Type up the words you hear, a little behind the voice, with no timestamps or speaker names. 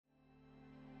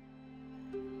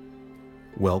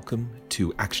Welcome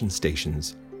to Action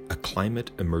Stations, a climate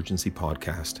emergency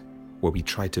podcast where we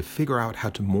try to figure out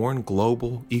how to mourn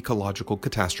global ecological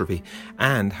catastrophe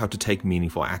and how to take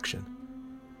meaningful action.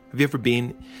 Have you ever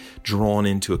been drawn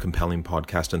into a compelling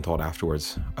podcast and thought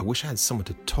afterwards, I wish I had someone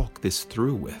to talk this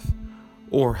through with?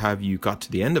 Or have you got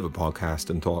to the end of a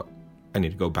podcast and thought, I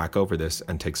need to go back over this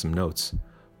and take some notes?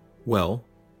 Well,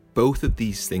 both of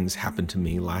these things happened to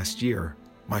me last year.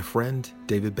 My friend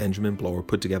David Benjamin Blower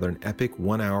put together an epic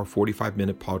 1 hour,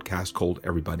 45-minute podcast called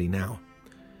Everybody Now.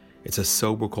 It's a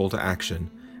sober call to action,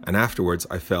 and afterwards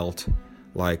I felt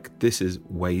like this is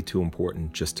way too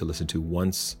important just to listen to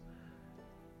once.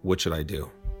 What should I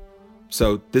do?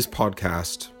 So this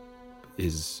podcast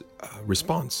is a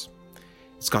response.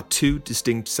 It's got two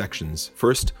distinct sections.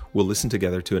 First, we'll listen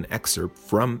together to an excerpt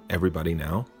from Everybody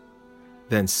Now.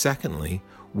 Then secondly,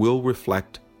 we'll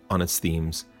reflect on its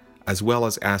themes, as well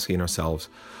as asking ourselves,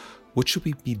 what should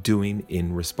we be doing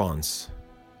in response?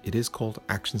 It is called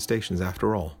Action Stations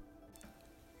after all.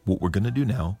 What we're going to do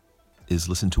now is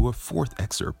listen to a fourth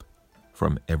excerpt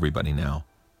from Everybody Now,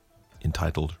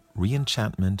 entitled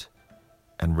Reenchantment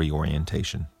and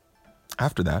Reorientation.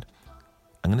 After that,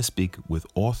 I'm going to speak with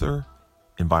author,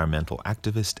 environmental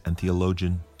activist, and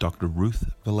theologian Dr.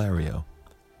 Ruth Valerio,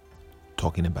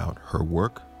 talking about her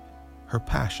work, her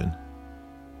passion,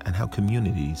 and how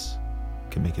communities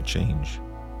can make a change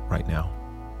right now.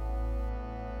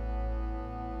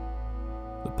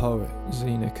 The poet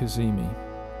Zina Kazemi.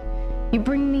 You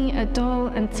bring me a doll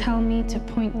and tell me to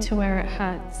point to where it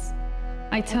hurts.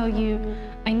 I tell you,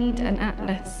 I need an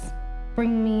atlas.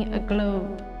 Bring me a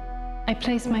globe. I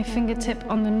place my fingertip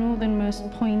on the northernmost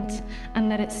point and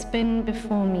let it spin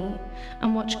before me,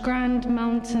 and watch grand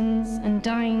mountains and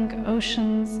dying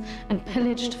oceans and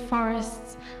pillaged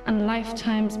forests and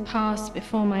lifetimes pass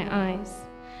before my eyes,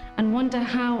 and wonder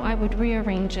how I would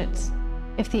rearrange it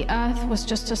if the earth was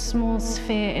just a small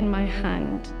sphere in my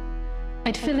hand.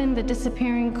 I'd fill in the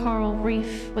disappearing coral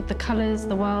reef with the colors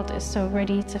the world is so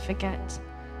ready to forget.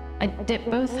 I'd dip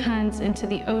both hands into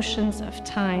the oceans of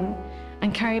time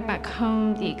and carry back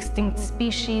home the extinct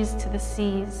species to the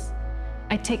seas.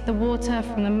 I take the water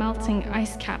from the melting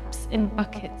ice caps in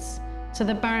buckets to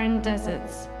the barren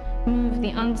deserts, move the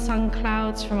unsung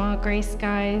clouds from our gray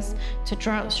skies to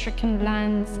drought-stricken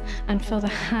lands, and fill the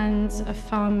hands of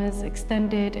farmers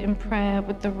extended in prayer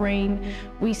with the rain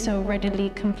we so readily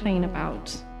complain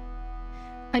about.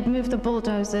 I'd move the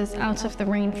bulldozers out of the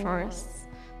rainforests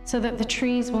so that the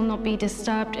trees will not be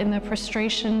disturbed in their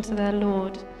prostration to their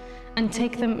Lord, and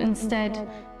take them instead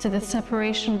to the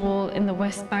separation wall in the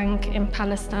West Bank in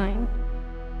Palestine.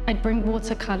 I'd bring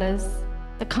watercolors,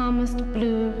 the calmest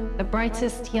blue, the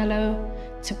brightest yellow,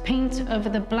 to paint over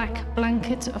the black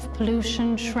blanket of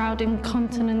pollution shrouding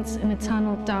continents in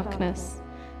eternal darkness,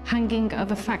 hanging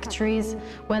over factories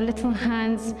where little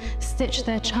hands stitch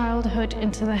their childhood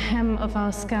into the hem of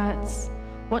our skirts,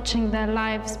 watching their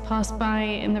lives pass by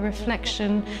in the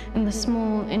reflection in the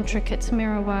small, intricate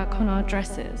mirrorwork on our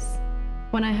dresses.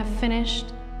 When I have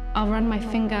finished, I'll run my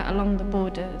finger along the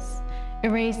borders,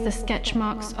 erase the sketch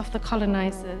marks of the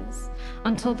colonizers,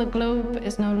 until the globe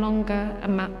is no longer a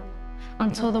map,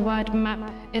 until the word map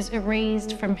is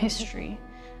erased from history,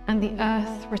 and the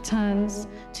earth returns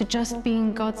to just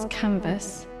being God's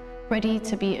canvas, ready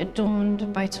to be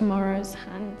adorned by tomorrow's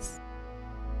hands.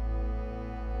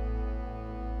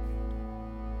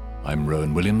 I'm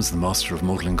Rowan Williams, the Master of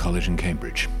Magdalen College in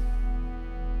Cambridge.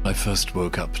 I first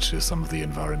woke up to some of the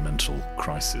environmental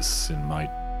crisis in my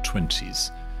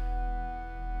 20s.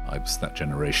 I was that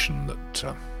generation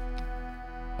that,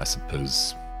 I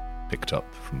suppose, picked up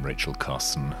from Rachel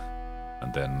Carson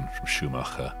and then from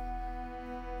Schumacher.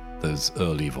 Those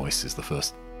early voices, the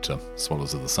first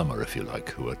swallows of the summer, if you like,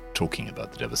 who were talking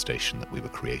about the devastation that we were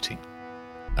creating.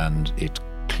 And it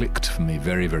clicked for me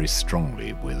very, very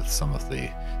strongly with some of the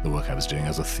work I was doing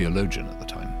as a theologian at the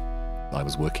time. I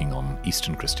was working on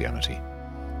Eastern Christianity,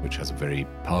 which has a very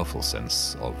powerful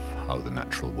sense of how the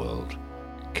natural world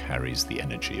carries the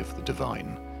energy of the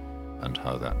divine, and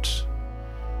how that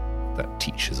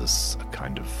teaches us a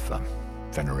kind of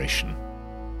veneration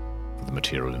for the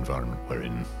material environment we're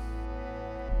in.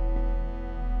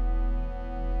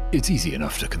 It's easy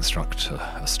enough to construct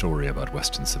a story about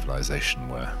Western civilization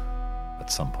where at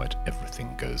some point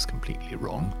everything goes completely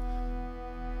wrong.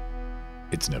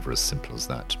 It's never as simple as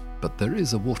that. But there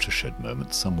is a watershed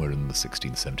moment somewhere in the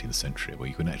 16th, 17th century where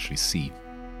you can actually see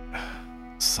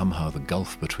somehow the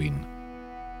gulf between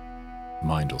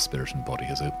mind or spirit and body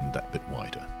has opened that bit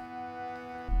wider.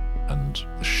 And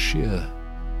the sheer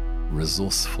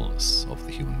resourcefulness of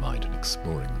the human mind in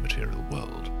exploring the material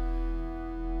world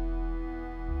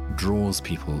draws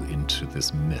people into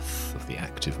this myth of the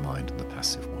active mind and the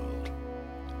passive world.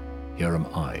 Here am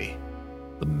I,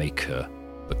 the maker,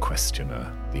 the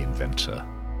questioner, the inventor.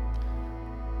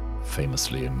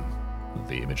 Famously in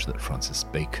the image that Francis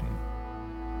Bacon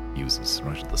uses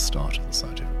right at the start of the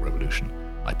scientific revolution,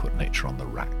 I put nature on the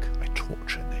rack. I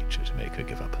torture nature to make her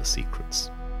give up her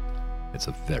secrets. It's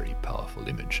a very powerful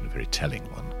image and a very telling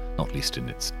one, not least in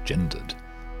its gendered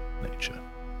nature.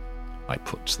 I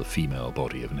put the female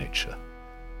body of nature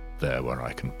there where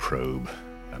I can probe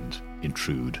and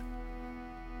intrude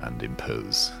and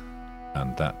impose.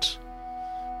 And that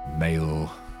male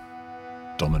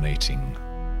dominating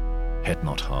head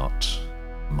not heart,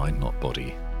 mind not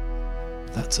body,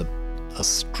 that's a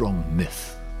strong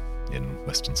myth in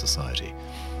Western society,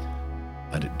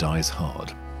 and it dies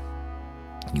hard.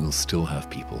 You will still have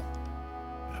people,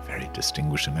 a very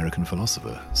distinguished American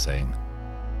philosopher, saying,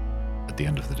 at the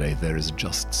end of the day, there is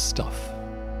just stuff.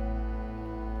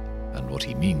 And what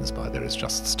he means by there is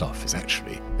just stuff is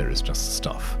actually there is just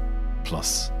stuff,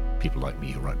 plus people like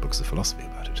me who write books of philosophy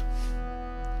about it.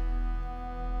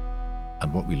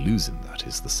 And what we lose in that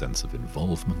is the sense of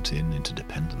involvement in,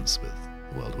 interdependence with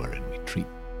the world we're in. We treat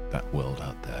that world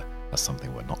out there as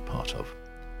something we're not part of.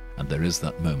 And there is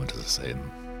that moment, as I say, in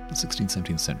the 16th,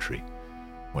 17th century,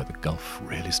 where the gulf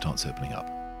really starts opening up.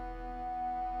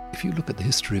 If you look at the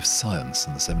history of science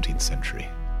in the 17th century,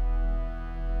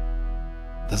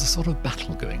 there's a sort of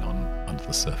battle going on under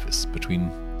the surface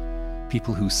between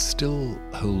people who still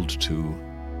hold to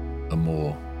a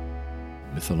more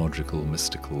mythological,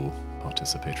 mystical,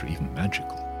 participatory, even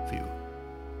magical view,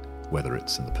 whether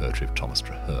it's in the poetry of Thomas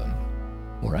Traherne,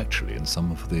 or actually in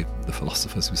some of the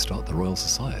philosophers who start the Royal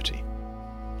Society.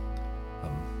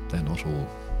 They're not all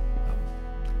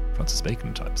Francis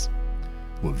Bacon types,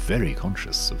 who are very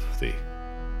conscious of the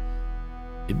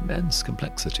immense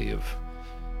complexity of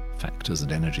factors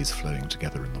and energies flowing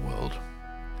together in the world,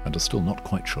 and are still not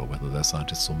quite sure whether they're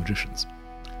scientists or magicians.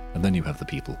 And then you have the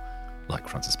people like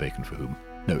Francis Bacon for whom,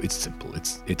 no, it's simple,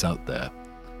 it's out there,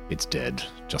 it's dead,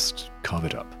 just carve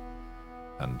it up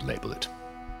and label it.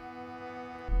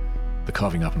 The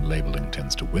carving up and labeling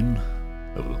tends to win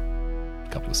over a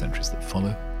couple of centuries that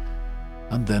follow,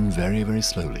 and then very, very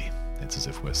slowly, it's as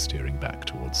if we're steering back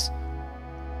towards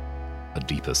a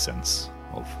deeper sense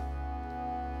of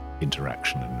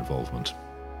interaction and involvement.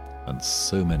 And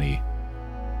so many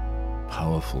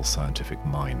powerful scientific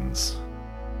minds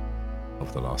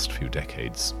of the last few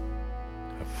decades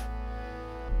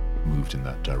have moved in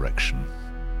that direction.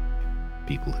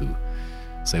 People who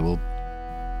say, well,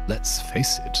 let's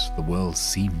face it, the world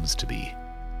seems to be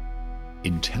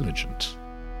intelligent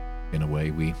in a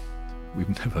way we've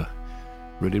never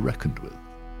really reckoned with.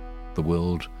 The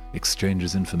world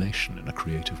exchanges information in a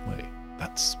creative way.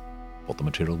 That's what the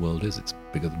material world is. It's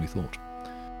bigger than we thought.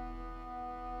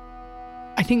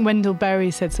 I think Wendell Berry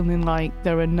said something like,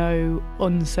 there are no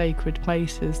unsacred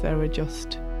places, there are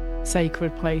just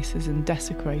sacred places and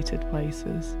desecrated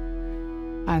places.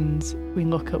 And we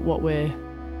look at what we're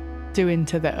doing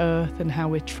to the earth and how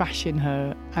we're trashing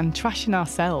her and trashing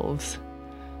ourselves.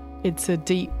 It's a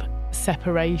deep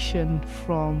separation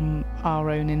from our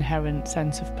own inherent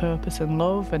sense of purpose and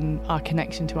love and our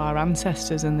connection to our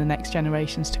ancestors and the next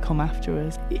generations to come after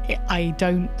us. I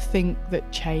don't think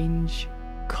that change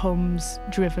comes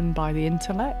driven by the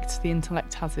intellect. The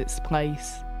intellect has its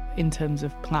place in terms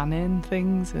of planning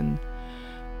things and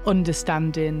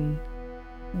understanding,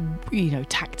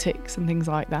 tactics and things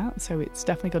like that. So it's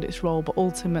definitely got its role, but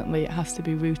ultimately it has to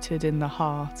be rooted in the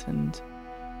heart. And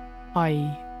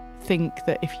I think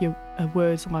that if a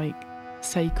word like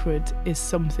sacred is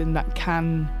something that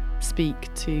can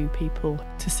speak to people,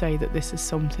 to say that this is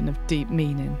something of deep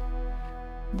meaning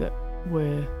that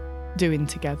we're doing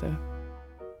together.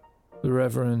 The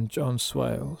Reverend John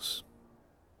Swales.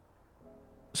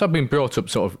 So I've been brought up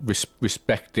sort of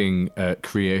respecting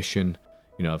creation.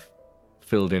 I've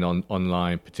filled in on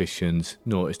online petitions,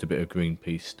 noticed a bit of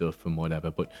Greenpeace stuff and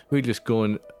whatever, but really just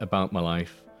going about my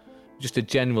life, just a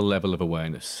general level of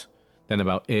awareness. Then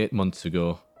about 8 months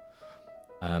ago,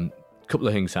 a couple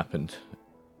of things happened.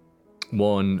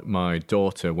 One, my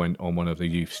daughter went on one of the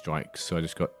youth strikes, so I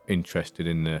just got interested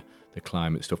in the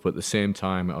climate stuff. But at the same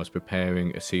time, I was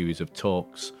preparing a series of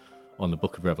talks on the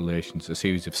Book of Revelations, a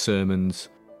series of sermons.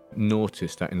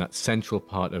 Noticed that in that central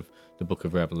part of the Book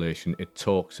of Revelation, it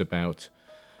talks about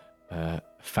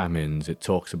famines, it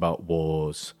talks about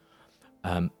wars.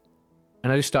 And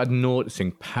I just started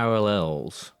noticing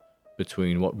parallels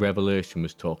between what Revelation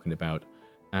was talking about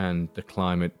and the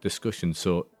climate discussion.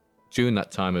 So during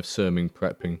that time of sermon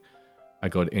prepping, I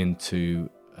got into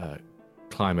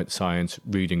climate science,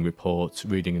 reading reports,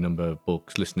 reading a number of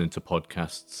books, listening to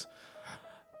podcasts.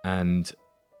 And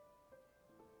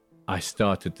I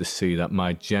started to see that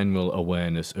my general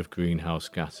awareness of greenhouse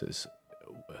gases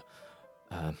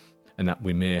and that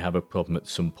we may have a problem at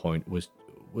some point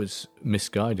was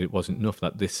misguided. It wasn't enough,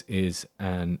 that this is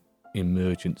an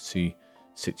emergency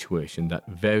situation that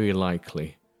very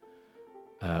likely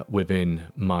within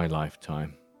my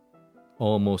lifetime,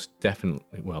 almost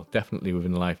definitely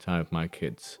within the lifetime of my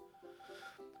kids,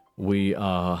 we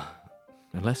are,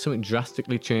 unless something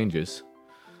drastically changes,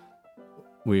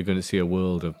 we're going to see a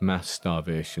world of mass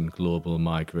starvation, global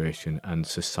migration, and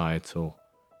societal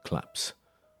collapse.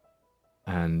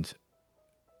 And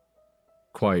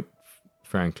quite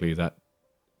frankly, that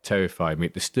terrified me.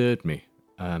 It disturbed me.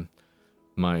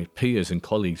 My peers and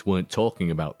colleagues weren't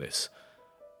talking about this.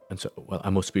 And so, well,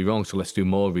 I must be wrong, so let's do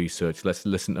more research. Let's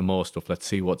listen to more stuff. Let's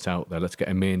see what's out there. Let's get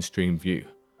a mainstream view.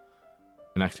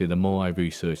 And actually, the more I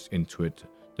researched into it,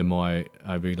 the more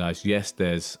I realised, yes,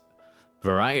 there's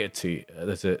variety.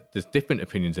 There's different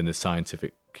opinions in the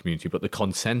scientific community, but the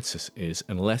consensus is,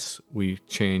 unless we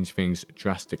change things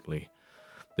drastically,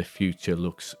 the future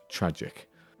looks tragic.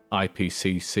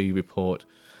 IPCC report,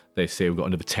 they say we've got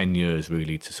another 10 years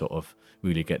really to sort of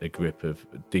really get a grip of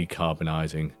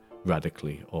decarbonising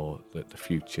radically, or that the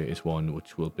future is one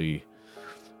which will be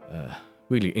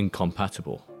really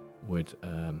incompatible with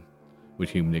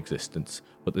human existence.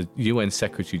 But the UN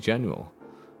Secretary General,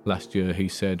 last year, he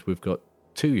said we've got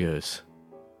 2 years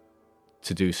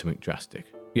to do something drastic.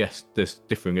 Yes, there's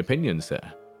differing opinions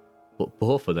there, but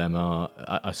both of them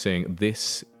are saying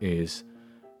this is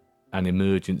an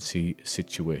emergency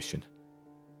situation.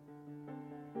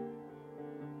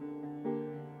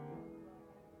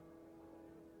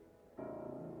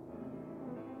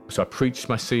 So I preached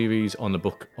my series on the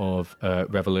book of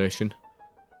Revelation,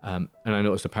 and I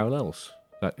noticed the parallels,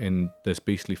 that there's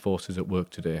beastly forces at work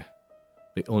today.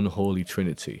 The unholy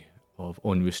trinity of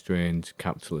unrestrained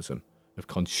capitalism, of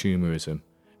consumerism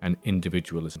and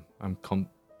individualism. I'm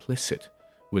complicit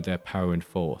with their power and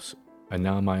force, and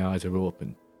now my eyes are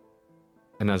open.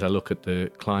 And as I look at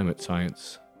the climate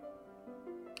science,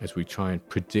 as we try and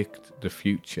predict the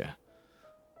future,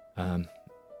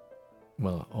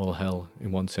 well, all hell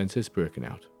in one sense is breaking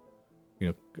out.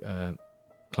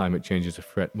 Climate change is a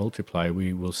threat multiplier.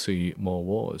 We will see more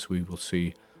wars. We will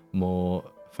see more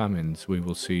famines. We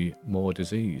will see more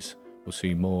disease. We'll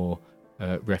see more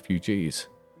refugees.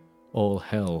 All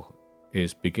hell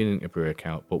is beginning to break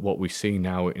out. But what we see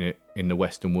now in the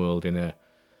Western world in a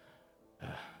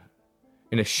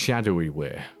shadowy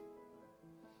way,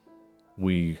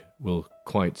 we will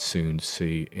quite soon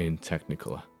see in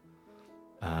Technicolor.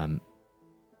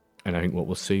 And I think what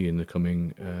we'll see in the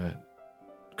coming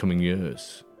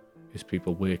years is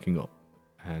people waking up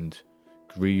and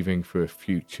grieving for a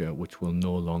future which will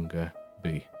no longer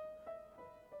be.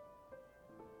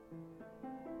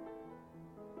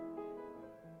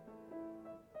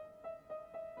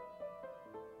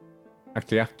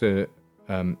 Actually, after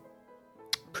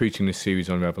preaching this series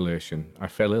on Revelation, I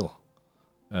fell ill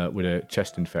with a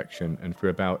chest infection, and for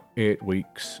about 8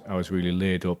 weeks I was really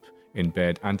laid up in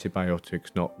bed,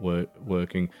 antibiotics not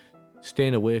working,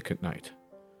 staying awake at night,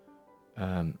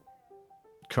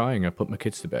 crying. I put my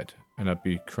kids to bed, and I'd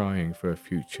be crying for a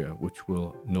future which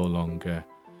will no longer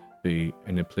be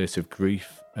in a place of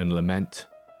grief and lament.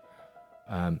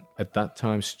 At that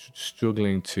time,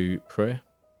 struggling to pray,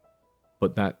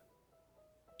 but that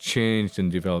changed and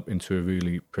developed into a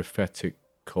really prophetic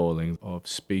calling of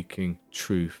speaking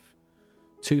truth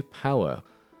to power.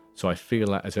 So I feel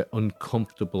that as an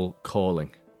uncomfortable calling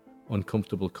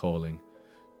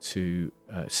to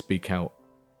speak out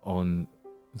on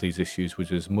these issues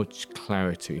with as much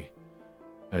clarity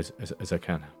as I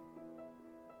can.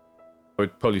 I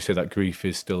would probably say that grief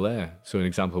is still there. So an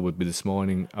example would be this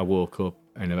morning, I woke up,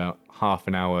 and about half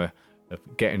an hour of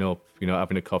getting up,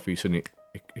 having a coffee, suddenly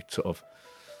it sort of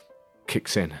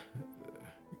kicks in.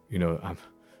 I'm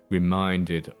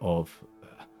reminded of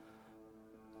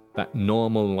that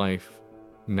normal life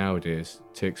nowadays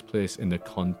takes place in the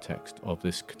context of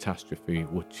this catastrophe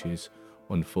which is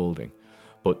unfolding.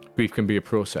 But grief can be a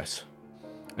process.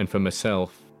 And for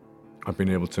myself, I've been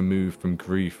able to move from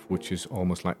grief, which is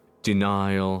almost like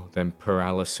denial, then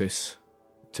paralysis,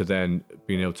 to then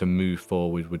being able to move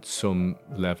forward with some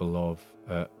level of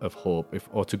hope.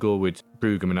 Or to go with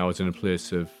Brueggemann, I was in a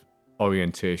place of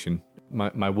orientation.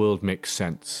 My world makes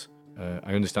sense.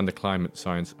 I understand the climate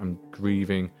science. I'm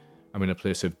grieving. I'm in a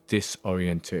place of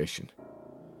disorientation.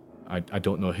 I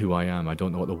don't know who I am. I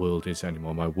don't know what the world is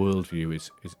anymore. My worldview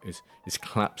is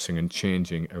collapsing and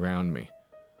changing around me.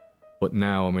 but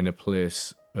now I'm in a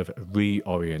place of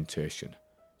reorientation.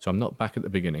 So I'm not back at the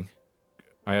beginning.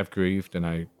 I have grieved and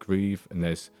I grieve, and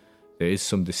there is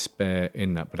some despair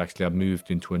in that, but actually I've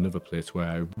moved into another place where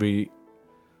I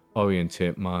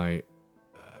reorientate my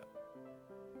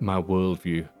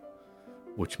worldview,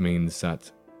 which means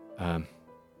that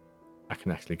I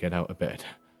can actually get out of bed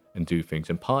and do things.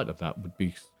 And part of that would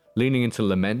be leaning into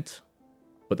lament,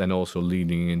 but then also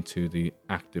leaning into the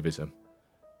activism.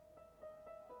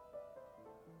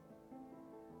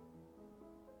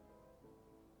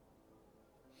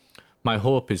 My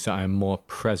hope is that I'm more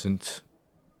present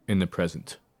in the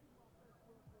present.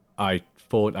 I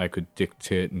thought I could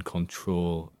dictate and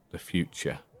control the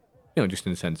future. Just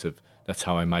in the sense of that's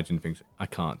how I imagine things. I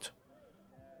can't.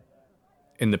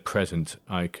 In the present,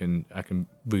 I can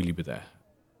really be there.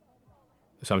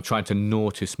 So I'm trying to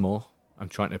notice more. I'm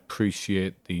trying to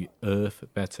appreciate the earth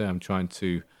better. I'm trying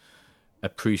to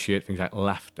appreciate things like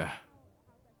laughter,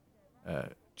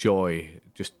 joy,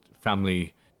 just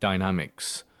family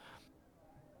dynamics,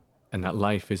 and that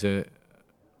life is a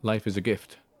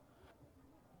gift.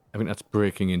 I think that's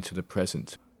breaking into the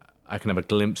present. I can have a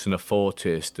glimpse and a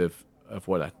foretaste of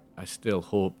what I still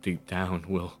hope deep down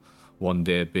will one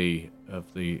day be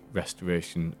of the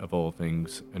restoration of all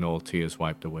things and all tears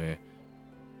wiped away.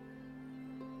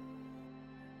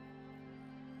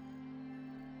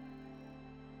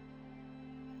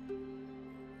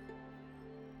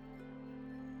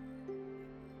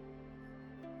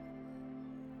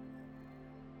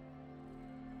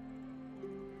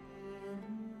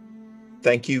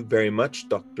 Thank you very much,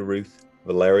 Dr. Ruth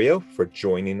Valerio, for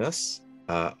joining us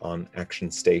on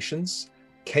Action Stations.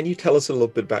 Can you tell us a little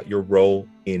bit about your role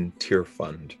in Tear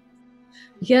Fund?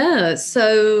 Yeah,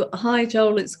 so hi,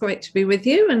 Joel, it's great to be with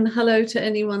you, and hello to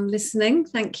anyone listening.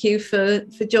 Thank you for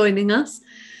joining us.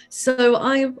 So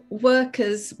I work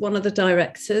as one of the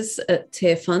directors at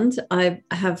Tear Fund. I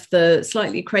have the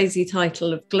slightly crazy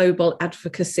title of Global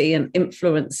Advocacy and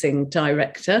Influencing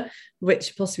Director,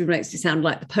 which possibly makes me sound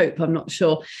like the Pope, I'm not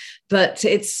sure. But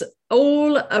it's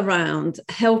all around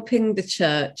helping the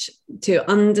church to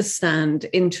understand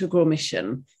integral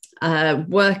mission,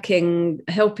 helping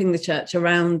the church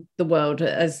around the world.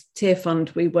 As Tear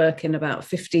Fund, we work in about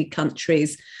 50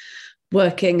 countries,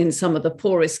 working in some of the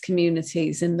poorest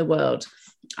communities in the world.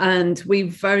 And we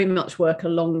very much work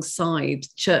alongside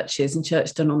churches and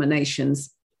church denominations.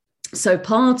 So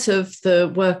part of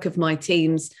the work of my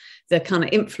teams, the kind of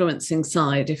influencing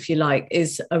side, if you like,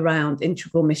 is around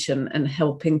integral mission and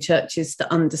helping churches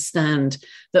to understand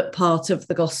that part of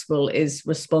the gospel is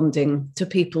responding to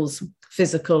people's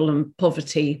physical and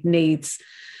poverty needs.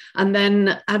 And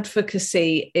then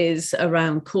advocacy is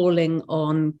around calling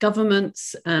on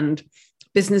governments and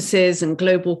businesses and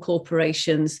global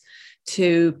corporations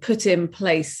to put in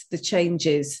place the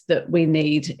changes that we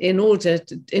need in order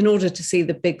to see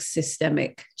the big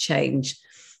systemic change.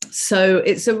 So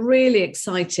it's a really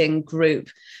exciting group.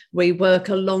 We work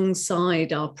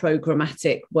alongside our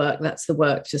programmatic work. That's the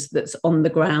work just that's on the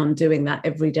ground doing that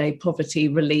everyday poverty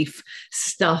relief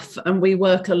stuff. And we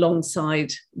work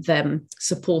alongside them,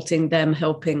 supporting them,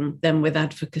 helping them with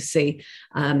advocacy,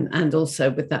 and also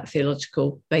with that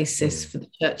theological basis for the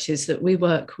churches that we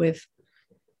work with.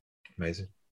 Amazing.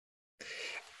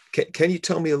 Can you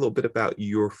tell me a little bit about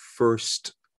your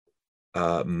first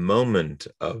moment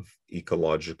of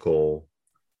ecological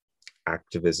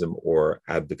activism or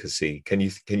advocacy? Can you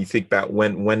think about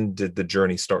when did the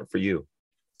journey start for you?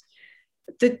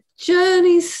 The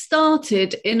journey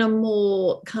started in a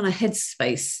more kind of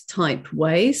headspace type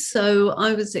way. So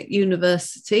I was at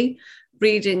university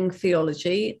reading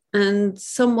theology, and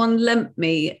someone lent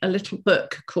me a little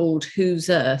book called Whose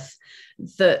Earth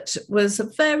that was a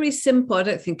very simple, I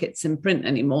don't think it's in print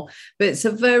anymore, but it's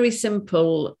a very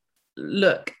simple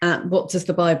look at what does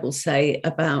the Bible say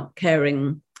about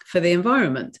caring for the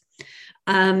environment.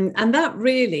 And that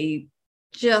really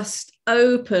just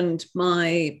opened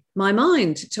my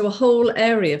mind to a whole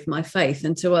area of my faith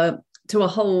and to a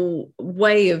whole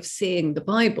way of seeing the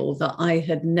Bible that I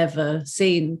had never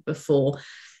seen before.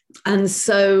 And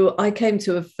so I came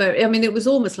to it was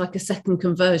almost like a second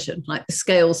conversion, like the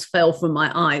scales fell from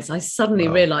my eyes. I suddenly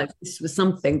realized this was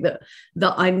something that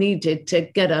I needed to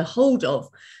get a hold of,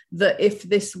 that if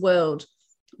this world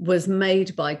was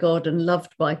made by God and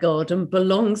loved by God and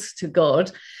belongs to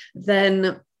God,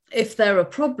 then if there are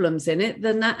problems in it,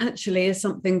 then that actually is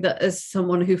something that, as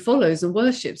someone who follows and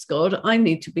worships God, I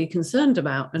need to be concerned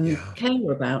about and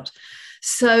care about.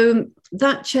 So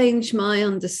that changed my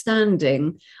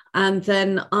understanding. And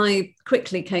then I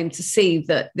quickly came to see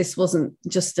that this wasn't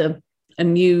just a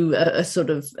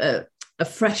a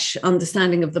fresh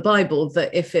understanding of the Bible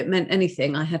that if it meant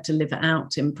anything, I had to live it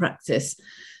out in practice.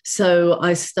 So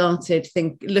I started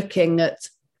looking at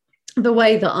the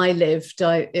way that I lived.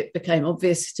 It became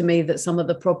obvious to me that some of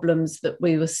the problems that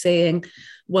we were seeing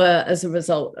were as a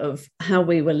result of how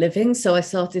we were living. So I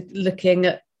started looking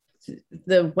at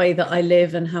the way that I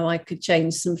live and how I could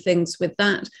change some things with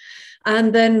that.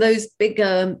 And then those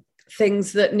bigger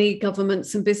things that need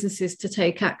governments and businesses to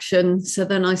take action. So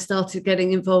then I started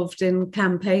getting involved in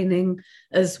campaigning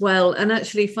as well. And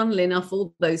actually, funnily enough,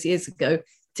 all those years ago,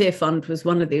 Tear Fund was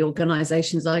one of the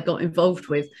organisations I got involved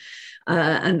with.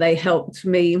 And they helped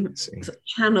me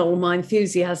channel my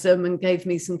enthusiasm and gave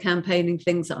me some campaigning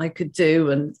things that I could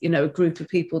do, and, you know, a group of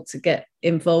people to get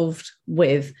involved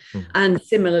with. And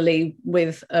similarly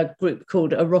with a group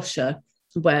called Arosha,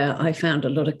 where I found a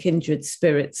lot of kindred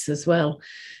spirits as well.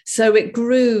 So it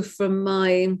grew from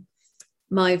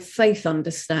my faith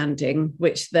understanding,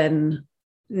 which then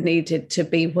needed to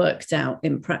be worked out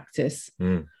in practice.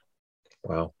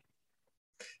 Wow.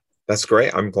 That's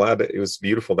great. I'm glad that it was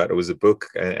beautiful that it was a book.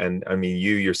 And I mean,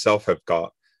 you yourself have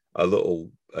got a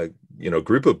little,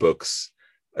 group of books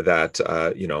that,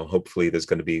 hopefully there's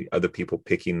going to be other people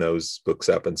picking those books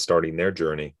up and starting their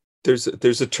journey.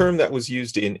 There's a term that was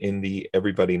used in the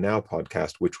Everybody Now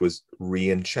podcast, which was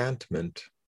reenchantment.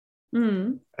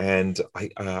 And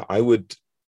I would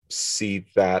see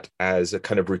that as a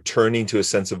kind of returning to a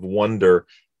sense of wonder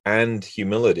and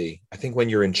humility. I think when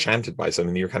you're enchanted by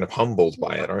something, you're kind of humbled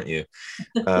by it, aren't you?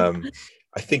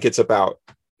 I think it's about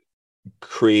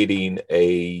creating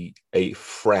a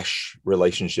fresh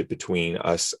relationship between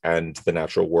us and the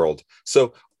natural world.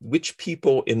 So which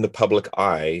people in the public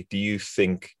eye do you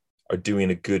think are doing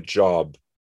a good job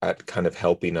at kind of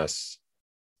helping us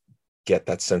get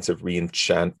that sense of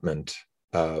reenchantment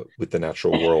with the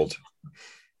natural world?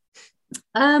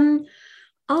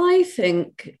 I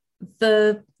think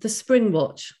the Spring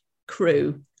Watch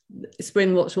crew,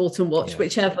 Spring Watch, Autumn Watch,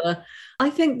 whichever, I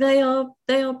think they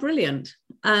are brilliant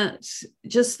at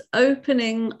just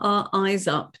opening our eyes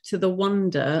up to the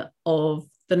wonder of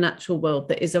the natural world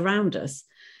that is around us.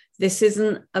 This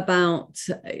isn't about,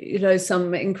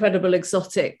 some incredible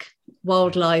exotic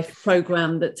wildlife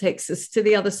program that takes us to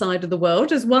the other side of the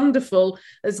world, as wonderful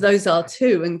as those are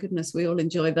too. And goodness, we all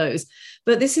enjoy those.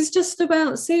 But this is just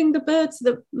about seeing the birds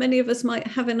that many of us might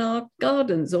have in our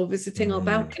gardens, or visiting our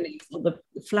balconies, or the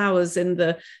flowers in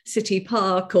the city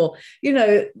park, or,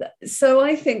 so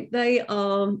I think they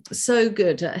are so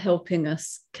good at helping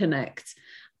us connect.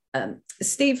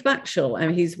 Steve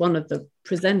Backshall, he's one of the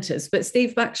presenters, but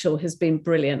Steve Backshall has been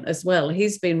brilliant as well.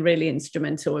 He's been really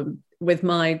instrumental with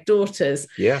my daughters.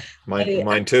 Yeah,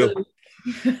 mine too.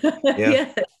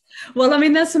 Yeah. Well,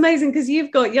 that's amazing, because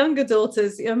you've got younger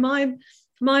daughters. Mine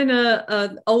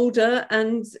are older,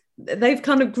 and they've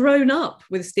kind of grown up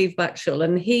with Steve Backshall,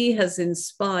 and he has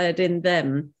inspired in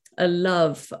them a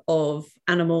love of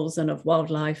animals and of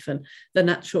wildlife and the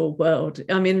natural world.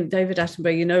 David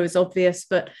Attenborough, is obvious,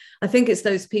 but I think it's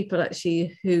those people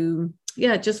actually who,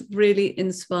 just really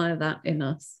inspire that in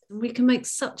us. And we can make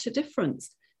such a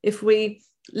difference if we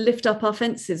lift up our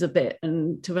fences a bit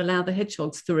and to allow the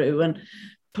hedgehogs through, and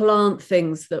plant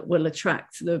things that will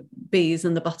attract the bees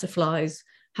and the butterflies,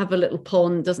 have a little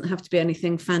pond, doesn't have to be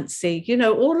anything fancy.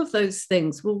 All of those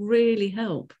things will really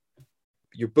help.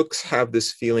 Your books have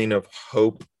this feeling of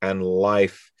hope and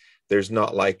life. There's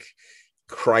not like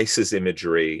crisis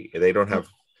imagery. They don't have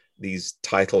these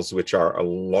titles which are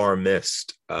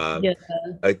alarmist. I'm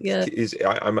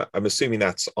assuming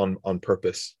that's on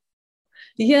purpose.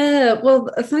 Yeah, well,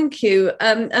 thank you.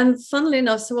 And funnily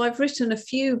enough, so I've written a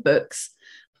few books,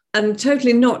 and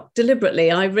totally not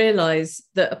deliberately. I realised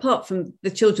that apart from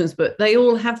the children's book, they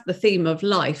all have the theme of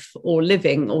life or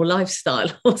living or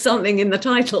lifestyle or something in the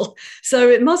title. So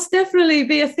it must definitely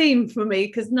be a theme for me,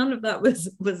 because none of that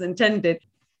was intended.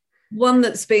 One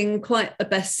that's been quite a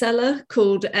bestseller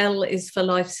called L is for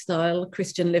Lifestyle,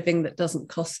 Christian Living That Doesn't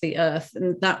Cost the Earth.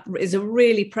 And that is a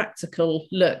really practical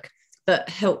look that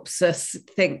helps us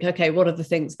think, okay, what are the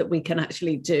things that we can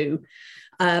actually do?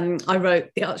 I wrote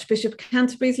the Archbishop of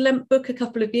Canterbury's Lent book a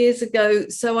couple of years ago.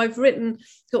 So I've and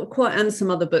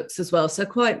some other books as well. So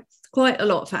quite a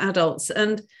lot for adults.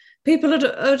 And people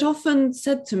had often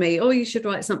said to me, oh, you should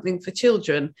write something for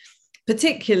children.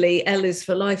 Particularly L is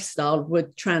for Lifestyle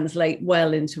would translate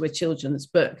well into a children's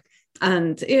book.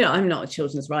 And, I'm not a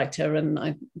children's writer, and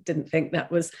I didn't think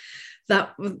that was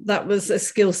a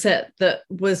skill set that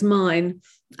was mine.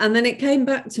 And then it came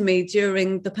back to me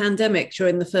during the pandemic,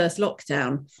 during the first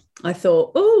lockdown. I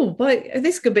thought,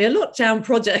 this could be a lockdown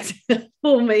project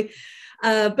for me.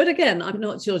 But again, I'm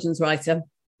not a children's writer.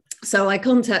 So I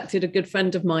contacted a good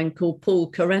friend of mine called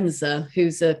Paul Carenza,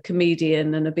 who's a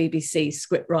comedian and a BBC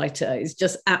scriptwriter. He's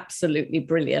just absolutely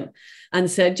brilliant, and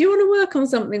said, do you want to work on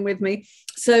something with me?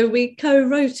 So we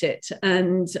co-wrote it,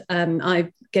 and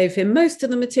I gave him most of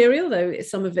the material, though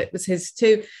some of it was his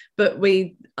too. But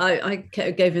I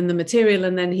gave him the material,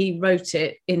 and then he wrote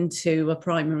it into a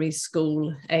primary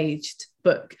school aged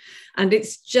book. And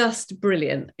it's just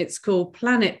brilliant. It's called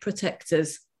Planet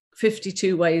Protectors,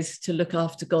 52 Ways to Look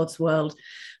After God's World.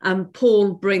 And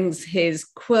Paul brings his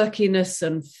quirkiness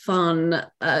and fun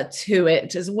to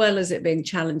it, as well as it being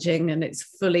challenging, and it's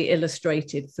fully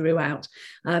illustrated throughout.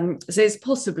 So it's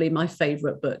possibly my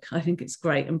favourite book. I think it's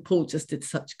great. And Paul just did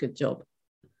such a good job.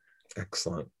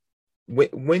 Excellent.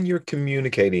 When you're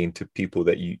communicating to people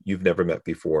that you've never met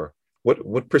before,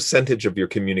 what percentage of your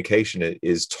communication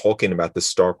is talking about the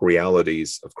stark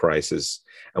realities of crisis,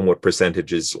 and what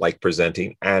percentage is like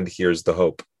presenting, and here's the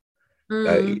hope?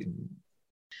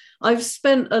 I've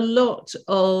spent a lot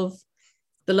of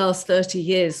the last 30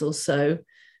 years or so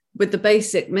with the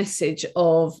basic message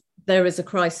of there is a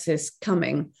crisis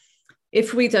coming.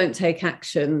 If we don't take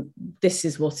action, this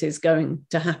is what is going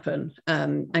to happen,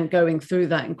 and going through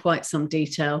that in quite some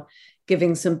detail,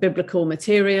 giving some biblical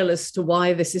material as to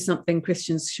why this is something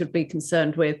Christians should be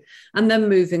concerned with, and then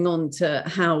moving on to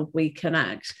how we can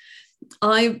act.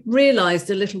 I realized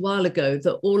a little while ago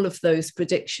that all of those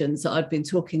predictions that I'd been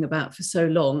talking about for so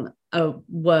long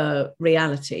were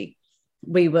reality.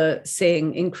 We were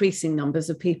seeing increasing numbers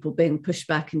of people being pushed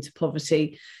back into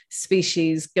poverty,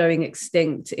 species going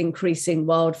extinct, increasing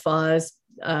wildfires,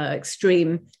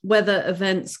 extreme weather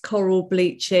events, coral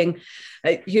bleaching,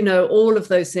 all of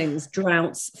those things,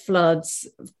 droughts, floods,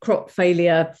 crop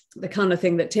failure, the kind of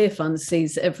thing that Tear Fund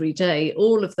sees every day.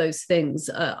 All of those things,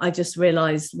 I just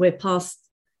realized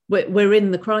we're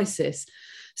in the crisis.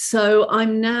 So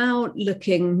I'm now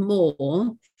looking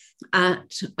more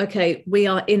at, okay, we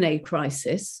are in a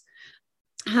crisis.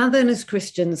 How then as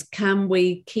Christians can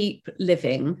we keep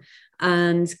living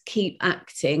and keep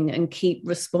acting and keep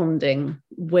responding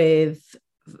with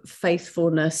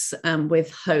faithfulness and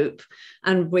with hope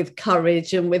and with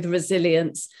courage and with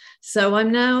resilience? So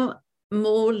I'm now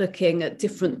more looking at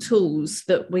different tools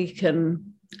that we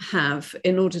can have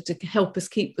in order to help us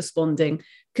keep responding.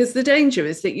 Because the danger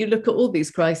is that you look at all these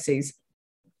crises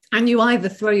and you either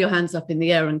throw your hands up in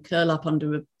the air and curl up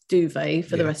under a duvet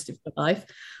for the rest of your life,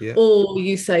 or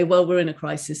you say, well, we're in a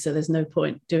crisis, so there's no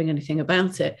point doing anything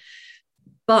about it.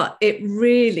 But it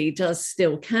really does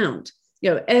still count.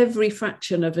 Every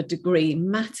fraction of a degree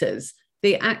matters.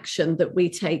 The action that we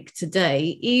take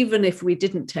today, even if we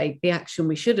didn't take the action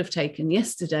we should have taken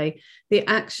yesterday, the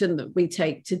action that we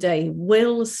take today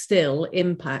will still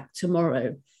impact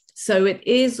tomorrow. So it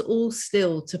is all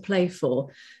still to play for.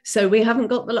 So we haven't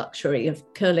got the luxury of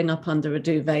curling up under a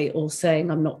duvet or saying,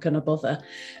 I'm not going to bother.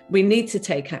 We need to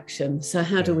take action. So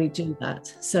how do we do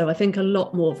that? So I think a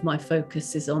lot more of my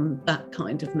focus is on that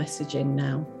kind of messaging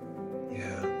now.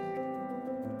 Yeah.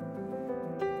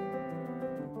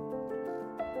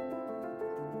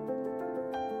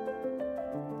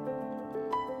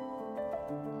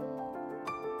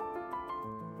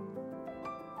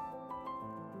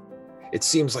 It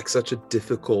seems like such a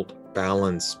difficult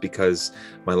balance, because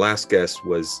my last guest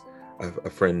was a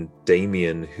friend,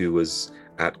 Damien, who was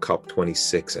at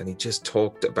COP26, and he just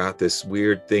talked about this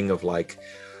weird thing of like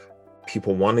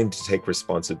people wanting to take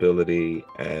responsibility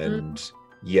and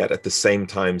yet at the same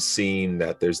time seeing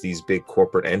that there's these big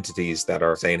corporate entities that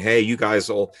are saying, hey, you guys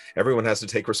everyone has to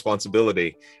take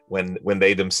responsibility when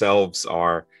they themselves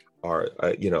are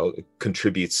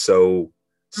contribute so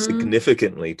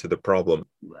significantly to the problem.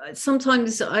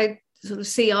 Sometimes I sort of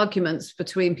see arguments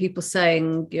between people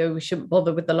saying, we shouldn't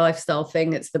bother with the lifestyle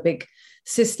thing. It's the big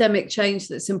systemic change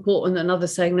that's important. And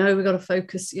others saying, no, we've got to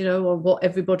focus, on what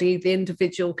everybody, the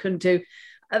individual can do.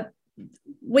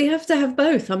 We have to have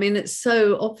both. I mean, it's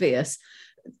so obvious.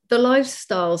 The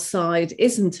lifestyle side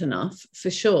isn't enough, for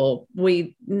sure.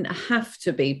 We have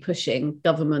to be pushing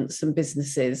governments and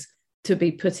businesses to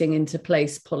be putting into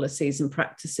place policies and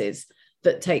practices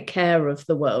that take care of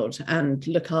the world and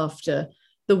look after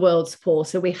the world's poor.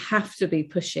 So we have to be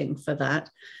pushing for that.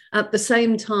 At the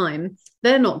same time,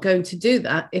 they're not going to do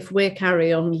that if we're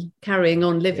carrying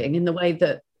on living in the way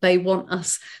that they want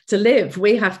us to live.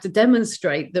 We have to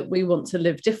demonstrate that we want to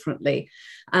live differently.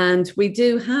 And we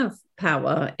do have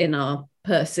power in our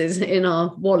purses, in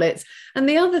our wallets. And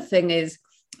the other thing is,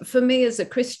 for me as a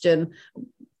Christian,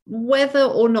 whether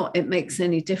or not it makes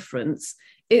any difference,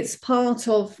 it's part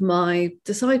of my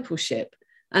discipleship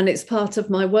and it's part of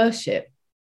my worship.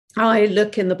 I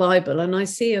look in the Bible and I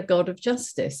see a God of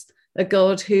justice. a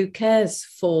God who cares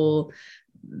for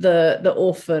the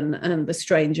orphan and the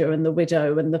stranger and the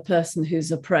widow and the person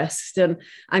who's oppressed,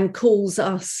 and calls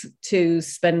us to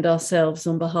spend ourselves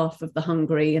on behalf of the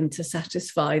hungry and to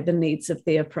satisfy the needs of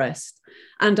the oppressed.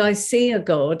 And I see a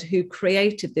God who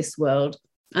created this world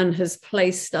and has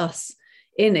placed us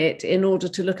in it in order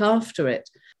to look after it.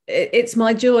 It's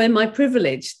my joy and my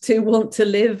privilege to want to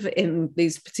live in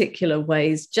these particular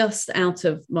ways just out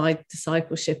of my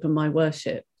discipleship and my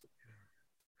worship.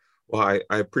 Well,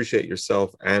 I appreciate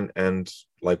yourself and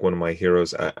like one of my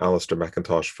heroes, Alistair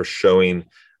McIntosh, for showing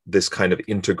this kind of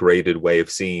integrated way of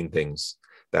seeing things,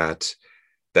 that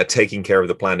taking care of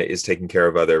the planet is taking care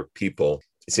of other people.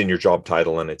 It's in your job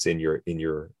title and it's in your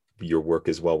work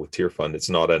as well with Tear Fund. It's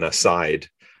not an aside.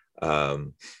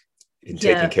 In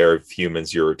taking care of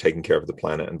humans, you're taking care of the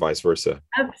planet and vice versa.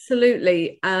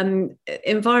 Absolutely.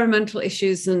 Environmental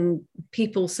issues and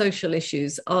social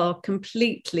issues are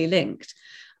completely linked.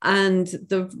 And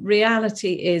the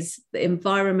reality is the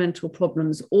environmental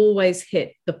problems always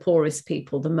hit the poorest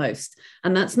people the most.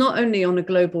 And that's not only on a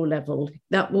global level,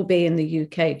 that will be in the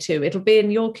UK too. It'll be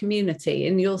in your community,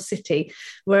 in your city,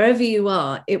 wherever you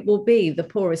are, it will be the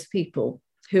poorest people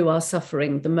who are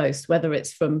suffering the most, whether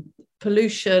it's from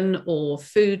pollution or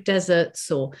food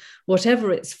deserts or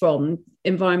whatever it's from.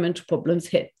 Environmental problems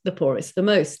hit the poorest the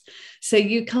most. So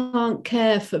you can't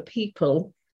care for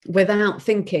people without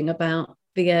thinking about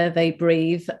the air they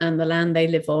breathe and the land they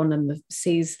live on and the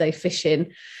seas they fish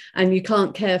in. And you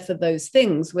can't care for those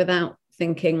things without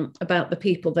thinking about the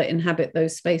people that inhabit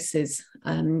those spaces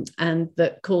and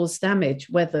that cause damage,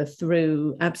 whether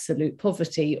through absolute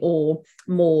poverty or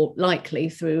more likely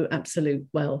through absolute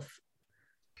wealth.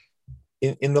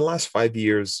 In the last 5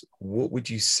 years, what would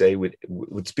you say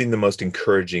what's been the most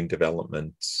encouraging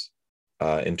developments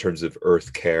in terms of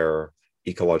earth care,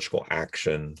 ecological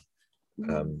action,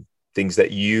 things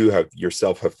that you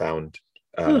yourself have found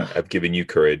have given you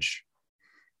courage?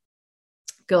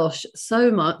 Gosh,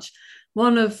 so much.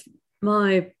 One of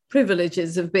my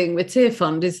privileges of being with Tear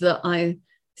Fund is that I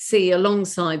see,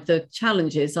 alongside the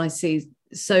challenges, I see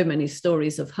so many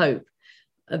stories of hope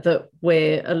that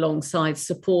we're alongside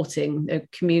supporting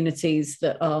communities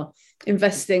that are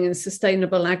investing in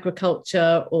sustainable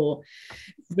agriculture or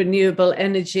renewable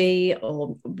energy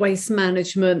or waste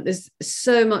management. There's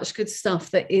so much good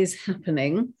stuff that is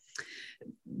happening.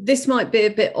 This might be a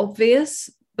bit obvious,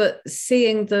 but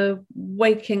seeing the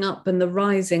waking up and the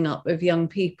rising up of young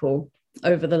people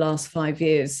over the last 5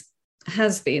 years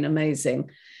has been amazing.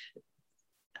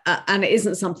 And it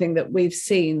isn't something that we've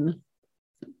seen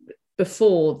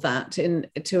before that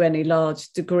to any large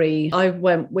degree. I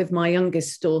went with my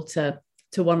youngest daughter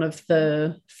to one of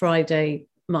the Friday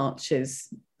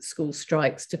marches, school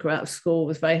strikes, took her out of school,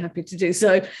 was very happy to do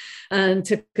so, and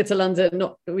took her to London.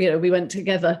 We went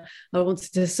together. I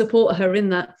wanted to support her in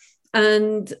that.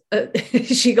 And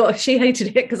she hated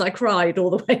it because I cried all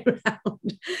the way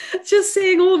around. Just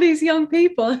seeing all these young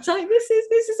people, it's like, this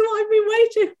is what I've been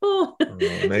waiting for.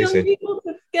 Oh, amazing. Young people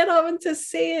to get up and to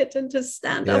see it and to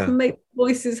stand up and make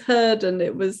voices heard, and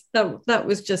it was that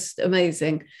was just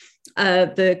amazing.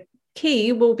 The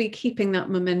key will be keeping that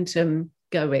momentum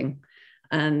going,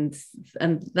 and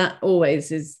that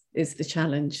always is the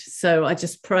challenge. So I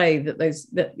just pray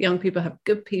that young people have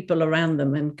good people around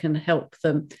them and can help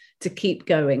them to keep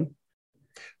going.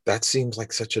 That seems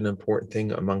like such an important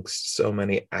thing amongst so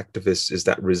many activists, is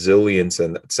that resilience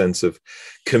and that sense of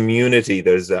community.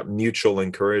 There's that mutual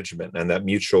encouragement and that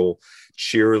mutual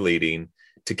cheerleading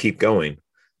to keep going.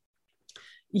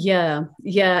 Yeah,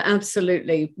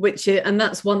 absolutely. And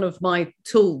that's one of my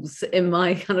tools in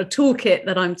my kind of toolkit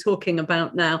that I'm talking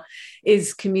about now,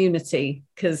 is community,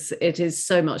 because it is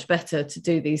so much better to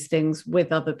do these things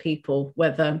with other people,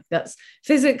 whether that's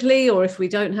physically or if we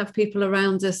don't have people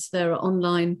around us. There are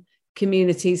online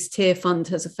communities. Tear Fund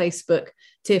has a Facebook,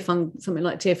 something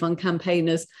like Tear Fund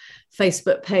Campaigners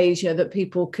Facebook page, that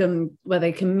people where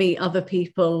they can meet other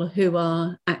people who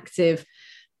are active.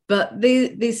 But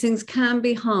these things can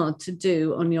be hard to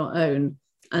do on your own.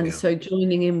 And so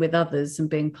joining in with others and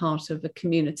being part of a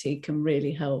community can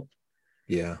really help.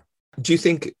 Yeah. Do you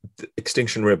think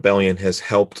Extinction Rebellion has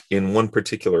helped in one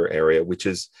particular area, which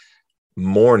is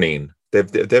mourning? They're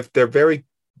very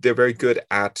good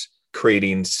at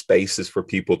creating spaces for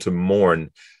people to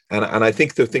mourn. And I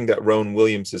think the thing that Rowan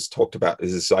Williams has talked about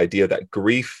is this idea that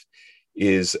grief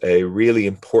is a really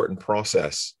important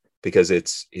process, because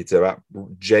it's about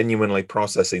genuinely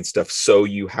processing stuff so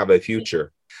you have a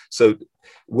future. So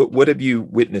what have you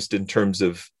witnessed in terms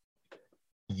of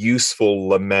useful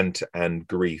lament and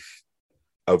grief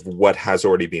of what has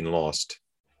already been lost?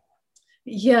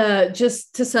 Yeah,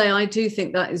 just to say, I do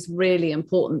think that is really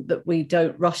important, that we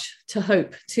don't rush to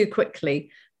hope too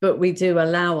quickly, but we do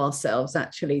allow ourselves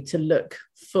actually to look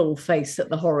full face at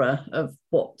the horror of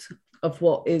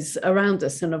what is around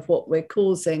us and of what we're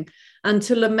causing, and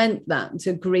to lament that, and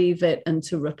to grieve it, and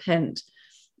to repent,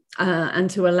 and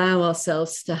to allow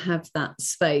ourselves to have that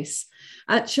space.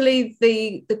 Actually,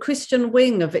 the Christian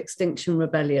wing of Extinction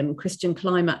Rebellion, Christian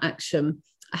Climate Action,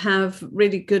 have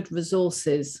really good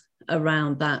resources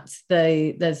around that.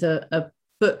 There's a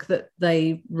book that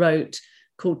they wrote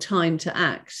called Time to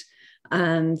Act,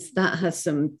 and that has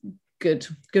some good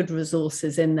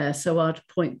resources in there. So I'd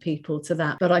point people to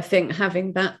that. But I think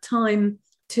having that time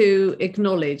to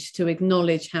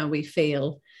acknowledge how we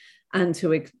feel, and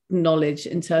to acknowledge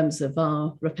in terms of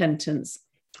our repentance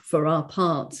for our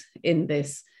part in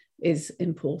this is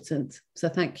important. So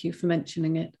thank you for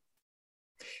mentioning it.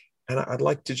 And I'd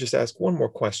like to just ask one more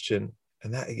question,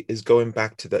 and that is going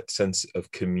back to that sense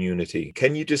of community.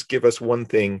 Can you just give us one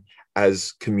thing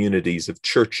as communities of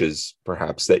churches,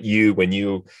 perhaps, that you, when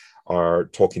you are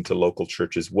talking to local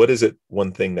churches, what is it,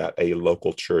 one thing that a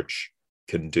local church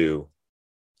can do?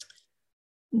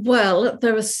 Well,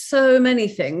 there are so many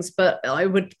things, but I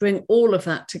would bring all of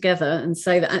that together and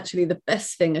say that actually the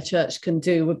best thing a church can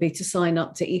do would be to sign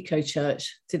up to EcoChurch,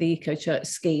 to the EcoChurch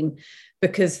scheme,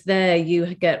 because there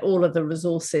you get all of the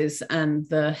resources and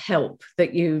the help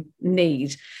that you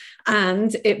need.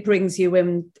 And it brings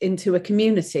you into a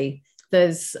community.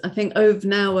 There's, I think,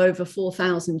 over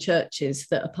 4,000 churches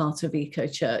that are part of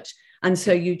EcoChurch. And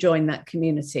so you join that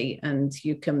community and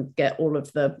you can get all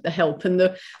of the help and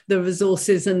the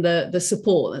resources and the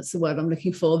support. That's the word I'm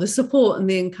looking for, the support and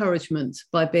the encouragement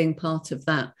by being part of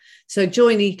that. So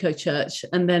join EcoChurch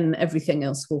and then everything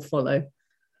else will follow.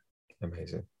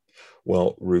 Amazing.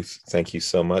 Well, Ruth, thank you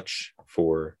so much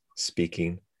for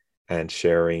speaking and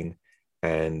sharing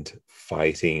and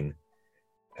fighting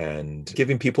and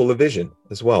giving people a vision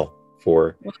as well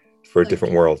for a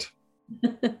different world.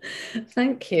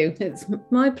 Thank you. It's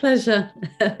my pleasure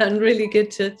and really good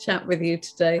to chat with you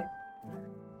today.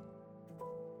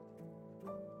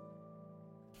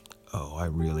 Oh, I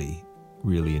really,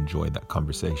 really enjoyed that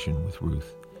conversation with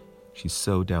Ruth. She's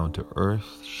so down to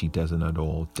earth. She doesn't at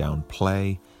all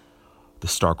downplay the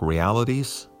stark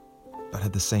realities, but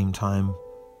at the same time,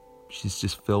 she's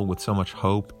just filled with so much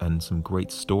hope and some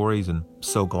great stories, and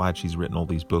so glad she's written all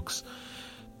these books.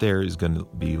 There is going to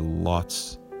be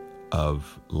lots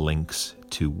of links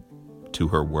to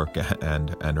her work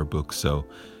and her books. So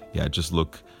yeah, just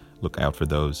look out for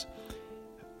those.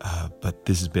 But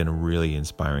this has been a really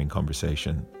inspiring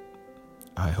conversation.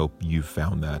 I hope you've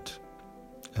found that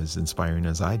as inspiring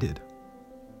as I did.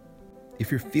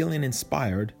 If you're feeling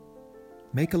inspired,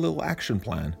 make a little action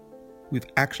plan. We've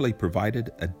actually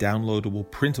provided a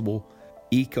downloadable, printable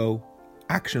eco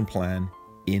action plan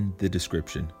in the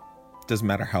description. Doesn't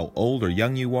matter how old or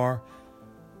young you are,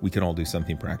 we can all do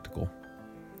something practical.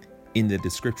 In the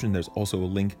description, there's also a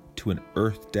link to an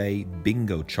Earth Day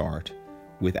bingo chart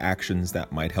with actions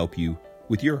that might help you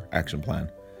with your action plan.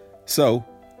 So,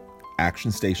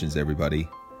 action stations, everybody.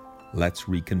 Let's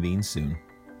reconvene soon.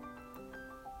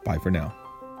 Bye for now.